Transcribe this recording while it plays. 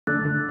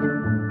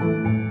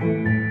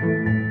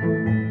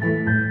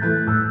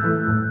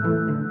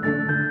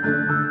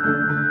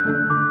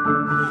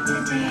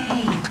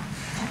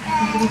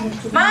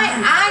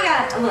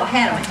little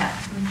hat on my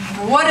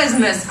head. What does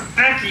Miss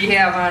Becky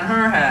have on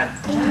her head?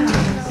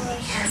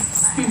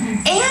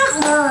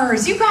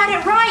 Antlers! You got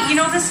it right. You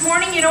know, this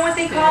morning, you know what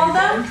they called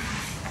them?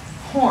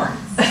 Horns.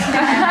 They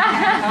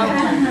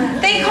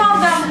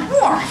called them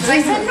horns.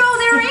 I said, no,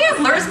 they're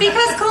antlers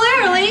because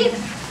clearly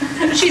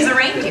she's a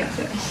reindeer.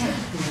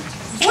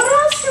 What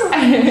else do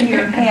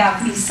reindeer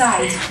have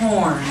besides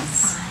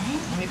horns?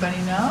 Anybody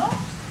know?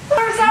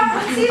 Where's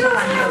that? See those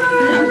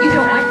antlers? You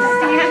don't want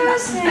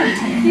to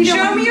stand.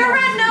 Show me your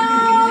red nose.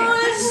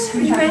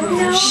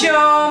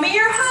 Show me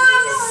your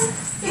hooves.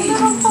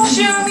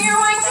 Show me your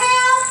white tail.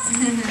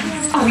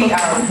 We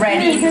are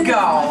ready to go.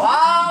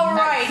 All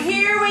right,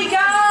 here we go.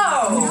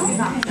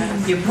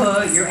 You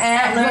put your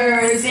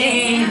antlers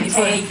in, you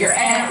take your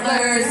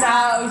antlers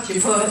out,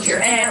 you put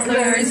your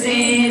antlers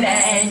in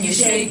and you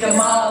shake them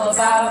all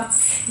about.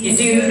 You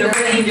do the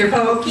reindeer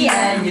pokey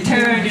and you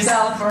turn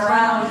yourself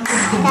around.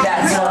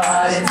 That's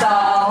what it's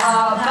all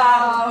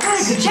about.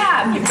 Good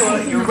job. You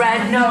put your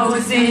red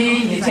nose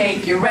in, you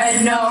take your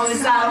red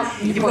nose out,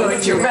 you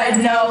put your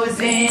red nose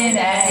in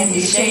and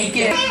you shake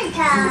it.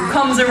 Who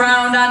comes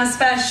around on a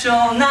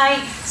special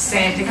night?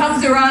 Santa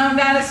comes around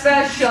on a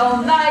special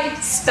night.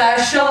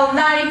 Special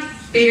night,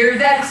 beard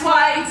that's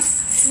white.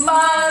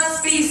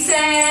 Must be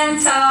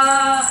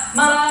Santa,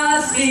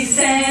 must be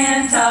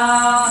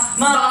Santa,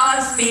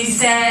 must be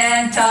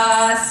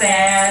Santa,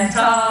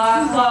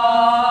 Santa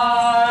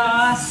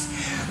Claus.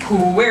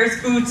 Who wears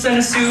boots and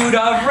a suit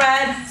of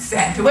red?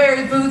 Santa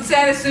wears boots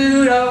and a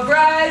suit of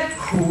red.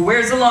 Who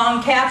wears a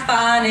long cap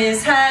on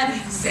his head?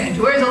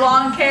 Santa wears a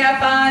long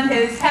cap on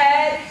his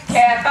head.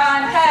 Cap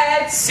on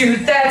head,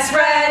 suit that's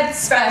red.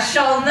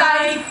 Special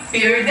night,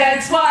 beard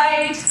that's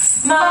white.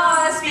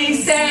 Must be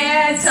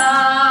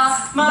Santa,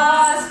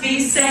 must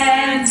be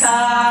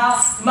Santa,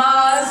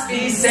 must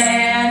be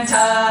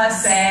Santa,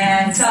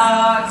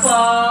 Santa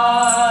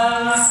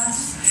Claus.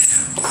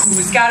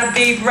 Who's got a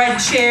big red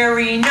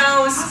cherry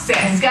nose?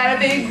 Santa's got a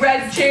big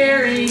red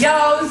cherry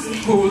nose.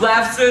 Who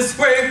laughs this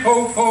way?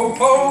 Ho, ho,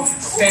 ho.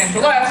 Santa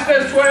laughs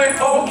this way.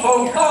 Ho,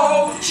 ho,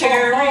 ho.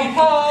 Cherry,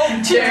 ho,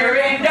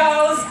 cherry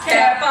nose.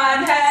 Cap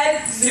on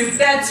head, suit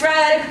that's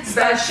red.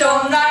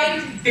 Special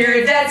night,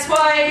 beard that's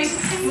white.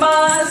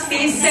 Must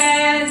be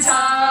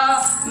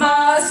Santa,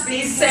 must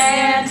be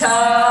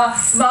Santa,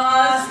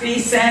 must be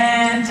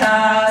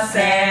Santa,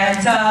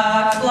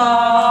 Santa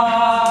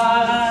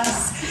Claus.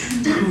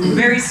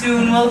 Very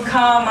soon will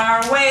come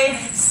our way.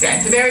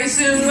 Santa very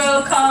soon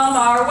will come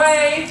our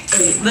way.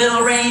 8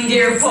 little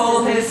reindeer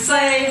pull his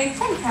sleigh.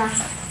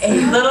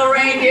 8 little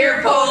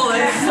reindeer pull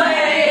his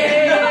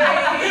sleigh.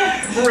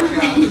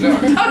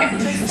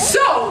 Okay,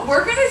 so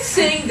we're going to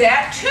sing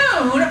that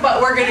tune,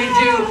 but we're going to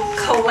do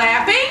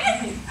clapping.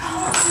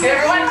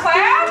 Everyone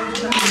clap.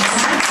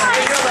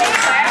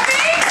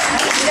 Clapping.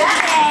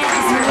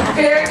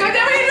 Very good.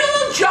 Then we're going to do a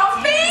little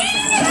jumping.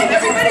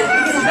 Everybody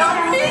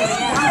jumping.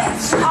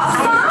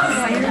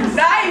 Awesome.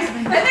 Nice.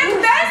 And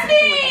then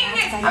bending.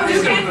 You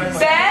can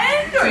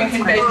bend or you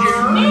can bend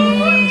your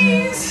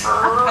knees.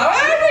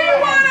 However you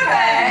want to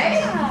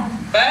bend.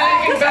 Bend,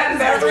 you can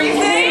bend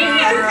everything.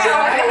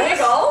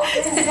 Wiggle.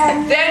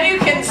 Then you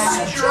can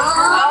stroke.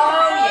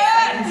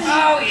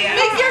 Oh yeah.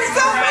 Make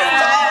yourself as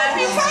tall as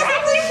you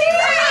possibly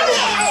can.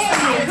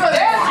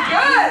 That's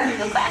good.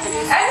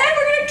 And then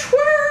we're going to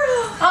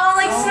twirl. Oh,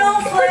 like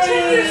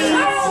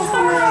snowflakes.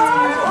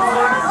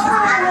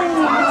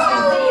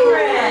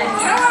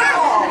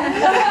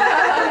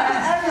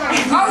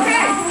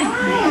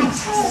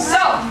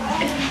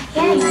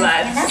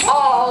 Let's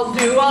all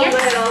do a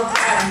little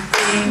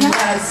clapping.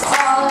 Let's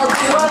all do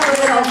a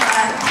little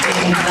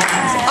clapping.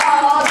 Let's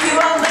all do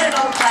a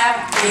little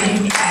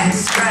clapping and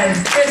spread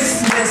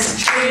Christmas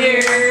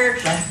cheer.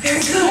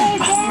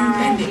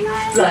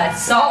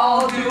 Let's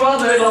all do a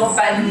little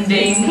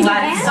bending.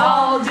 Let's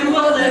all do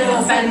a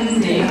little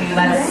bending.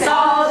 Let's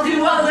all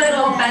do a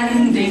little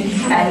bending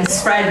and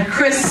spread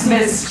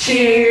Christmas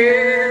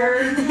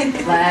cheer.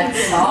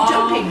 Let's all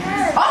jumping.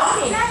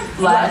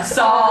 Let's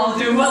all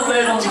do a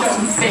little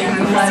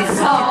jumping. Let's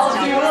all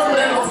do a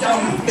little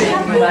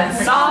jumping.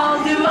 Let's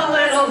all do a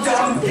little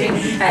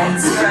jumping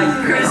and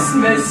spread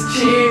Christmas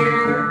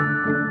cheer.